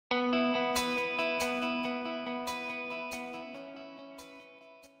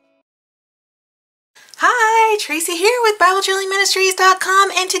Tracy here with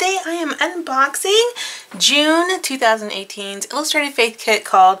BibleJournalingMinistries.com, and today I am unboxing June 2018's Illustrated Faith Kit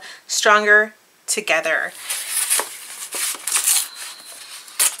called Stronger Together.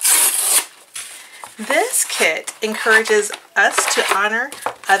 This kit encourages us to honor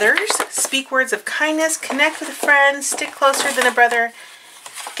others, speak words of kindness, connect with friends, stick closer than a brother,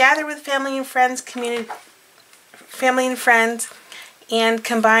 gather with family and friends, and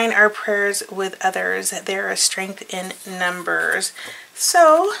combine our prayers with others. There is strength in numbers.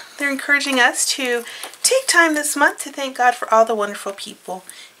 So they're encouraging us to take time this month to thank God for all the wonderful people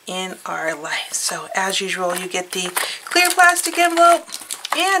in our life. So as usual, you get the clear plastic envelope,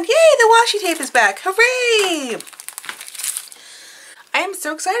 and yay, the washi tape is back. Hooray! I am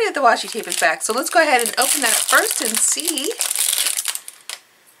so excited the washi tape is back. So let's go ahead and open that first and see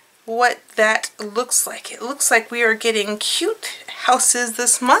what that looks like. It looks like we are getting cute houses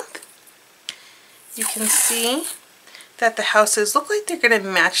this month. You can see that the houses look like they're going to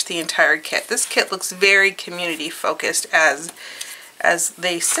match the entire kit. This kit looks very community focused, as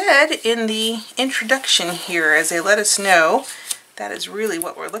they said in the introduction here, as they let us know that is really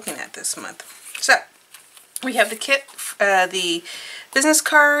what we're looking at this month. So we have the kit, the business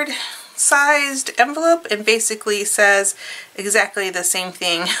card sized envelope, and basically says exactly the same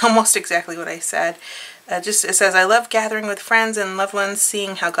thing, almost exactly what I said. It says, I love gathering with friends and loved ones,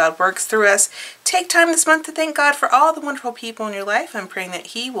 seeing how God works through us. Take time this month to thank God for all the wonderful people in your life. I'm praying that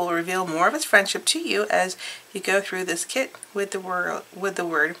He will reveal more of His friendship to you as you go through this kit with the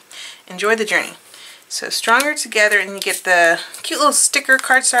Word. Enjoy the journey. So Stronger Together, and you get the cute little sticker,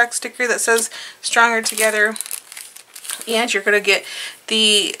 cardstock sticker that says Stronger Together. And you're going to get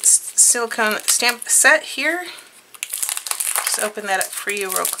the silicone stamp set here. Just open that up for you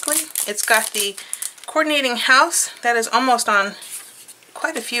real quickly. It's got the coordinating house that is almost on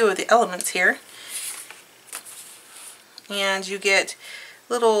quite a few of the elements here. And you get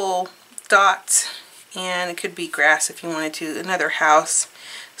little dots, and it could be grass if you wanted to, another house,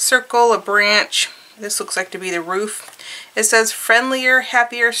 circle, a branch. This looks like to be the roof. It says friendlier,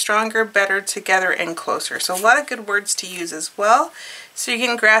 happier, stronger, better, together, and closer. So a lot of good words to use as well. So you're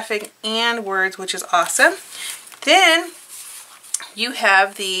getting graphic and words, which is awesome. Then you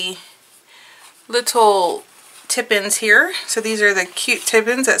have the little tip-ins here. So these are the cute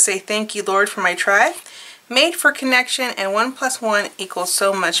tip-ins that say, thank you, Lord, for my tribe. Made for connection, and 1 + 1 =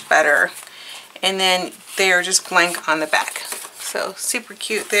 so much better. And then they are just blank on the back. So super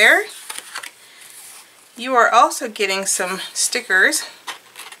cute there. You are also getting some stickers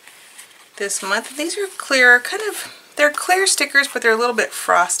this month. These are clear, they're clear stickers, but they're a little bit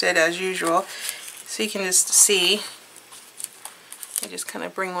frosted as usual. So you can just see. I just kind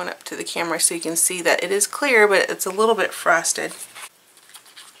of bring one up to the camera so you can see that it is clear, but it's a little bit frosted.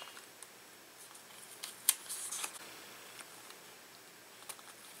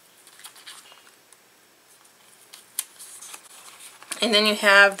 And then you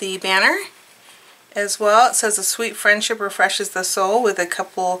have the banner as well. It says a sweet friendship refreshes the soul, with a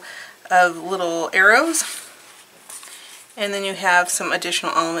couple of little arrows. And then you have some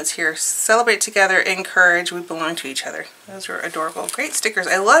additional elements here. Celebrate together, encourage, we belong to each other. Those are adorable. Great stickers.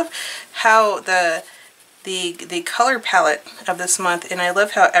 I love how the color palette of this month, and I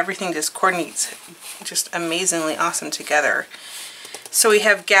love how everything just coordinates just amazingly awesome together. So we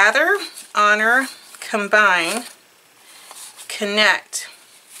have gather, honor, combine, connect.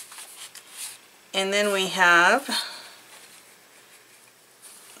 And then we have,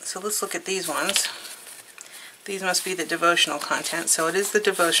 so let's look at these ones. These must be the devotional content. So it is the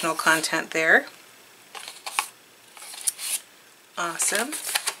devotional content there. Awesome.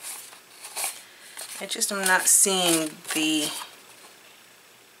 I just am not seeing the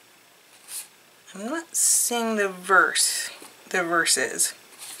verses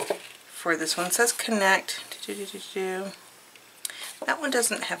for this one. It says connect. That one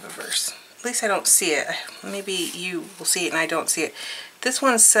doesn't have a verse. At least I don't see it. Maybe you will see it and I don't see it. This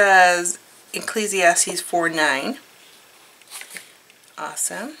one says Ecclesiastes 4:9.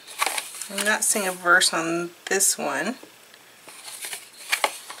 Awesome. I'm not seeing a verse on this one,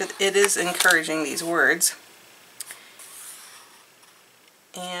 but it is encouraging, these words.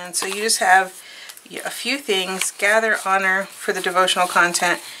 And so you just have a few things: gather, honor for the devotional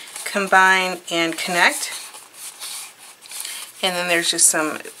content, combine, and connect. And then there's just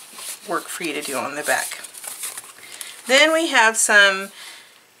some work for you to do on the back. Then we have some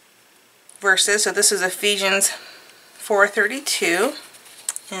verses. So this is Ephesians 4:32,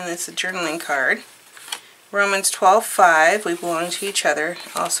 and it's a journaling card. Romans 12:5, we belong to each other,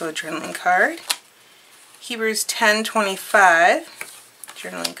 also a journaling card. Hebrews 10:25,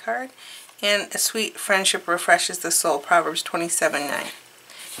 journaling card. And a sweet friendship refreshes the soul, Proverbs 27:9.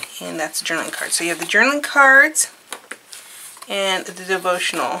 And that's a journaling card. So you have the journaling cards and the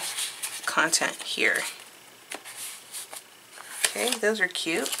devotional content here. Okay, those are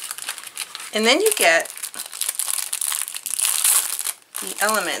cute. And then you get the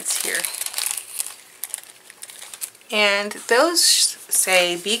elements here. And those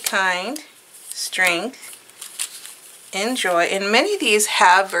say be kind, strength, enjoy. And many of these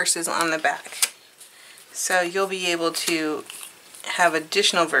have verses on the back. So you'll be able to have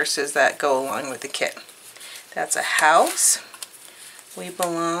additional verses that go along with the kit. That's a house. We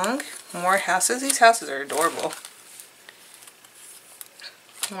belong. More houses. These houses are adorable.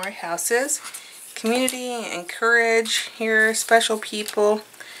 More houses. Community and courage here. Special people.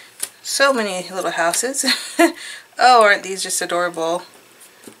 So many little houses. Oh, aren't these just adorable?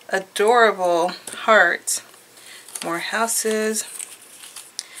 Adorable hearts. More houses.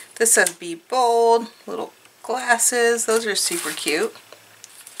 This says be bold. Little glasses. Those are super cute.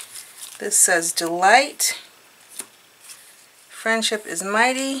 This says delight. Friendship is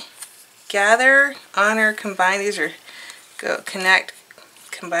mighty. Gather, honor, combine. These are connect,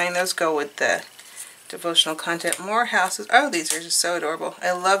 combine. Those go with the devotional content. More houses. Oh, these are just so adorable.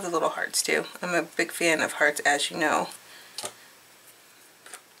 I love the little hearts too. I'm a big fan of hearts, as you know.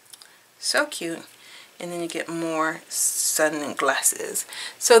 So cute. And then you get more sunglasses.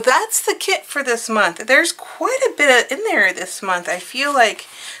 So that's the kit for this month. There's quite a bit in there this month. I feel like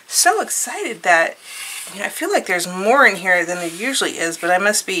so excited that, you know, I feel like there's more in here than there usually is, but I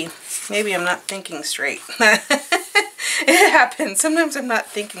must be, maybe I'm not thinking straight. It happens. Sometimes I'm not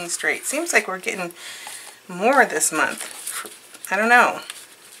thinking straight. Seems like we're getting more this month. I don't know.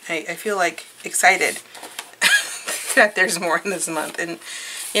 I feel like excited that there's more in this month. And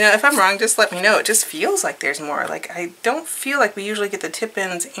you know, if I'm wrong, just let me know. It just feels like there's more. Like, I don't feel like we usually get the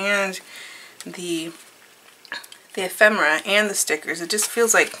tip-ins and the ephemera and the stickers. It just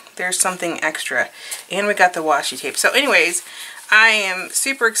feels like there's something extra. And we got the washi tape. So anyways, I am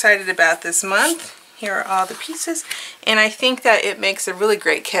super excited about this month. Here are all the pieces, and I think that it makes a really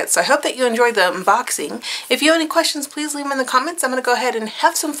great kit. So I hope that you enjoyed the unboxing. If you have any questions, please leave them in the comments. I'm going to go ahead and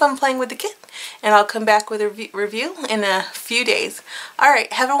have some fun playing with the kit, and I'll come back with a review in a few days.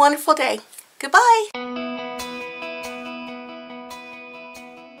 Alright, have a wonderful day. Goodbye!